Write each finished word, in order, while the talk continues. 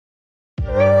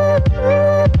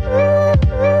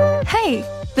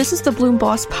This is the Bloom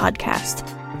Boss Podcast.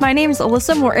 My name is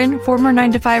Alyssa Morton, former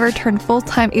 9-to-5er turned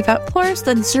full-time event florist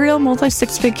and serial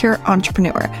multi-six-figure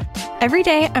entrepreneur. Every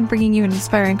day, I'm bringing you an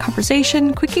inspiring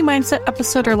conversation, quickie mindset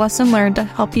episode, or lesson learned to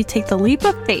help you take the leap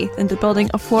of faith into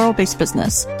building a floral-based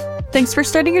business. Thanks for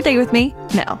starting your day with me.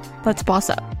 Now, let's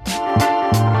boss up.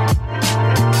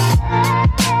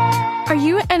 Are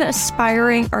you an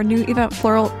aspiring or new event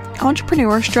floral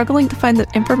entrepreneur struggling to find the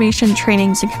information,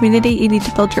 trainings, and community you need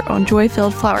to build your own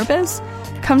joy-filled flower biz?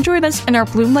 Come join us in our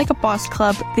Bloom Like a Boss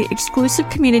Club, the exclusive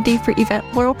community for event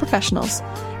floral professionals.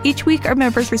 Each week, our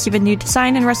members receive a new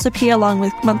design and recipe along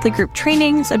with monthly group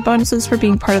trainings and bonuses for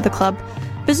being part of the club.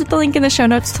 Visit the link in the show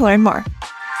notes to learn more.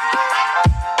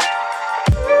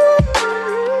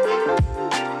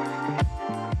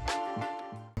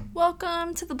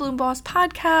 Welcome to the Bloom Boss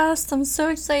Podcast. I'm so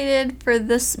excited for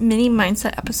this mini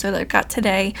mindset episode I've got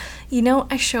today. You know,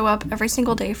 I show up every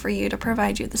single day for you to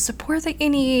provide you the support that you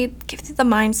need, give you the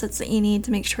mindsets that you need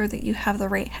to make sure that you have the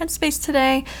right headspace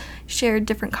today, share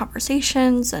different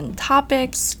conversations and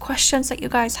topics, questions that you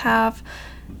guys have,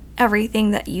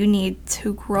 everything that you need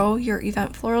to grow your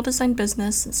event floral design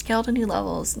business and scale to new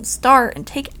levels and start and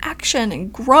take action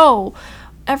and grow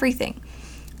everything.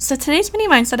 So today's mini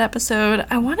mindset episode,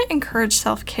 I want to encourage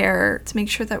self-care to make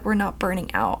sure that we're not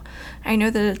burning out. I know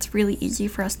that it's really easy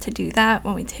for us to do that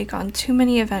when we take on too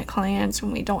many event clients,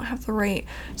 when we don't have the right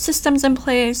systems in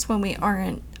place, when we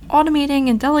aren't automating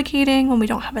and delegating, when we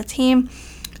don't have a team.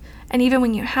 And even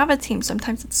when you have a team,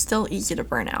 sometimes it's still easy to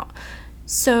burn out.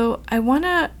 So I want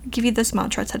to give you this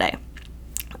mantra today.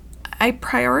 I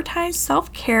prioritize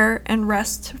self-care and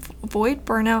rest to avoid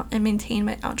burnout and maintain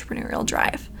my entrepreneurial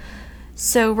drive.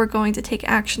 So we're going to take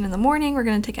action in the morning, we're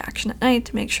going to take action at night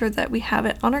to make sure that we have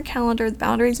it on our calendar, the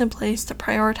boundaries in place to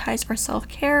prioritize our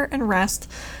self-care and rest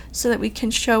so that we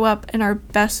can show up in our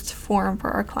best form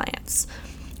for our clients.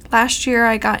 Last year,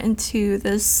 I got into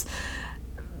this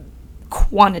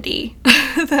quantity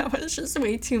that was just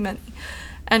way too many.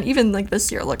 And even like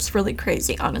this year looks really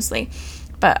crazy, honestly.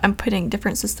 But I'm putting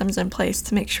different systems in place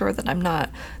to make sure that I'm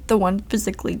not the one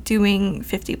physically doing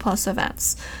 50 plus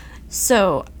events.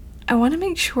 So I want to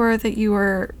make sure that you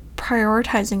are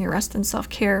prioritizing your rest and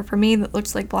self-care. For me, that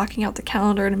looks like blocking out the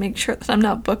calendar to make sure that I'm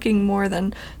not booking more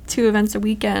than 2 events a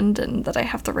weekend and that I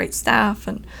have the right staff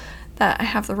and that I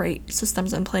have the right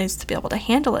systems in place to be able to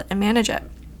handle it and manage it.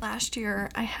 Last year,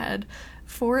 I had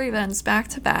 4 events back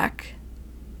to back.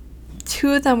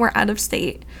 2 of them were out of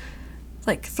state,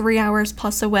 like 3 hours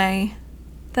plus away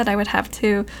that I would have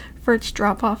to for its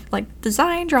drop off, like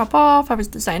design drop off. I was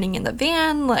designing in the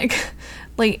van, like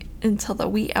late until the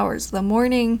wee hours of the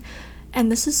morning.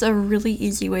 And this is a really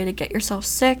easy way to get yourself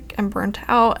sick and burnt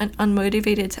out and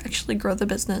unmotivated to actually grow the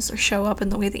business or show up in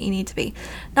the way that you need to be.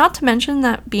 Not to mention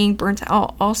that being burnt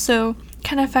out also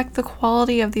can affect the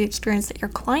quality of the experience that your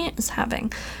client is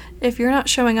having. If you're not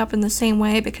showing up in the same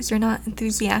way because you're not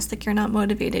enthusiastic, you're not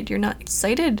motivated, you're not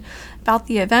excited about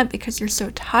the event because you're so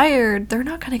tired, they're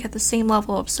not going to get the same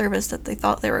level of service that they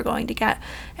thought they were going to get.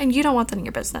 And you don't want that in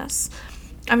your business.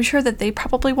 I'm sure that they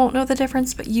probably won't know the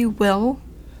difference, but you will.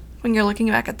 When you're looking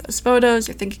back at those photos,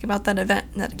 you're thinking about that event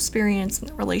and that experience and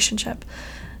the relationship.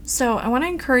 So I want to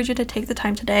encourage you to take the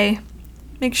time today.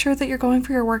 Make sure that you're going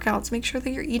for your workouts. Make sure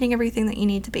that you're eating everything that you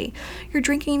need to be. You're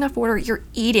drinking enough water. You're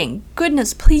eating.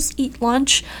 Goodness, please eat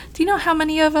lunch. Do you know how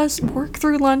many of us work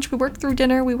through lunch? We work through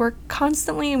dinner. We work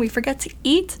constantly and we forget to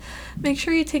eat. Make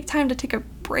sure you take time to take a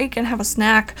break and have a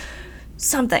snack.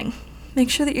 Something. Make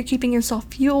sure that you're keeping yourself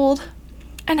fueled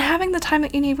and having the time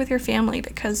that you need with your family,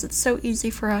 because it's so easy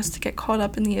for us to get caught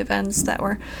up in the events that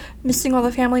we're missing all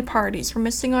the family parties. We're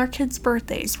missing our kids'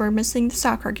 birthdays. We're missing the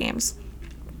soccer games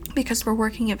because we're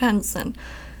working events. And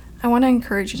I want to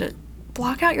encourage you to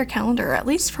block out your calendar at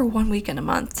least for 1 week in a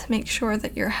month to make sure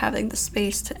that you're having the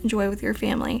space to enjoy with your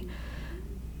family.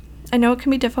 I know it can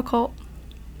be difficult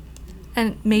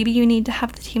and maybe you need to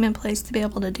have the team in place to be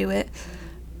able to do it,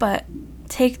 but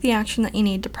take the action that you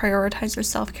need to prioritize your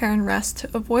self-care and rest to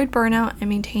avoid burnout and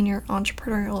maintain your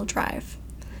entrepreneurial drive.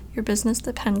 Your business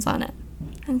depends on it,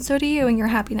 and so do you and your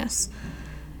happiness.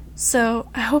 So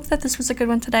I hope that this was a good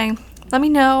one today. Let me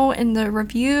know in the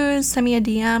reviews, send me a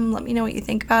DM, let me know what you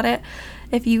think about it.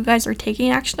 If you guys are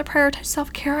taking action to prioritize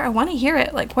self-care, I want to hear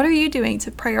it. Like, what are you doing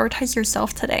to prioritize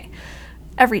yourself today?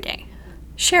 Every day.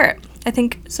 Share it. I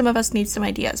think some of us need some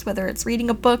ideas, whether it's reading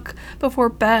a book before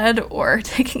bed or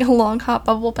taking a long hot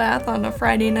bubble bath on a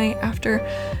Friday night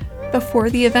before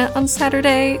the event on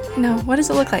Saturday. What does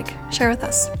it look like? Share with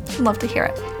us. I'd love to hear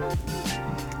it.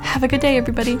 Have a good day,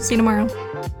 everybody. See you tomorrow.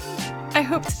 I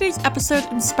hope today's episode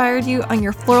inspired you on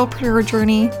your floralpreneur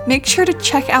journey. Make sure to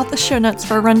check out the show notes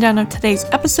for a rundown of today's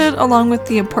episode, along with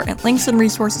the important links and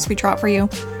resources we drop for you.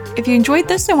 If you enjoyed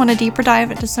this and want a deeper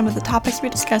dive into some of the topics we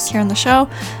discuss here on the show,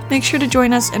 make sure to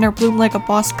join us in our Bloom Like a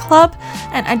Boss Club,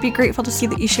 and I'd be grateful to see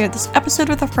that you shared this episode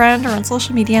with a friend or on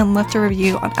social media and left a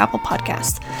review on Apple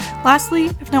Podcasts. Lastly,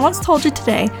 if no one's told you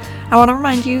today, I want to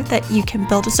remind you that you can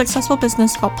build a successful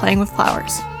business while playing with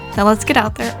flowers. Now let's get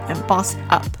out there and boss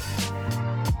up.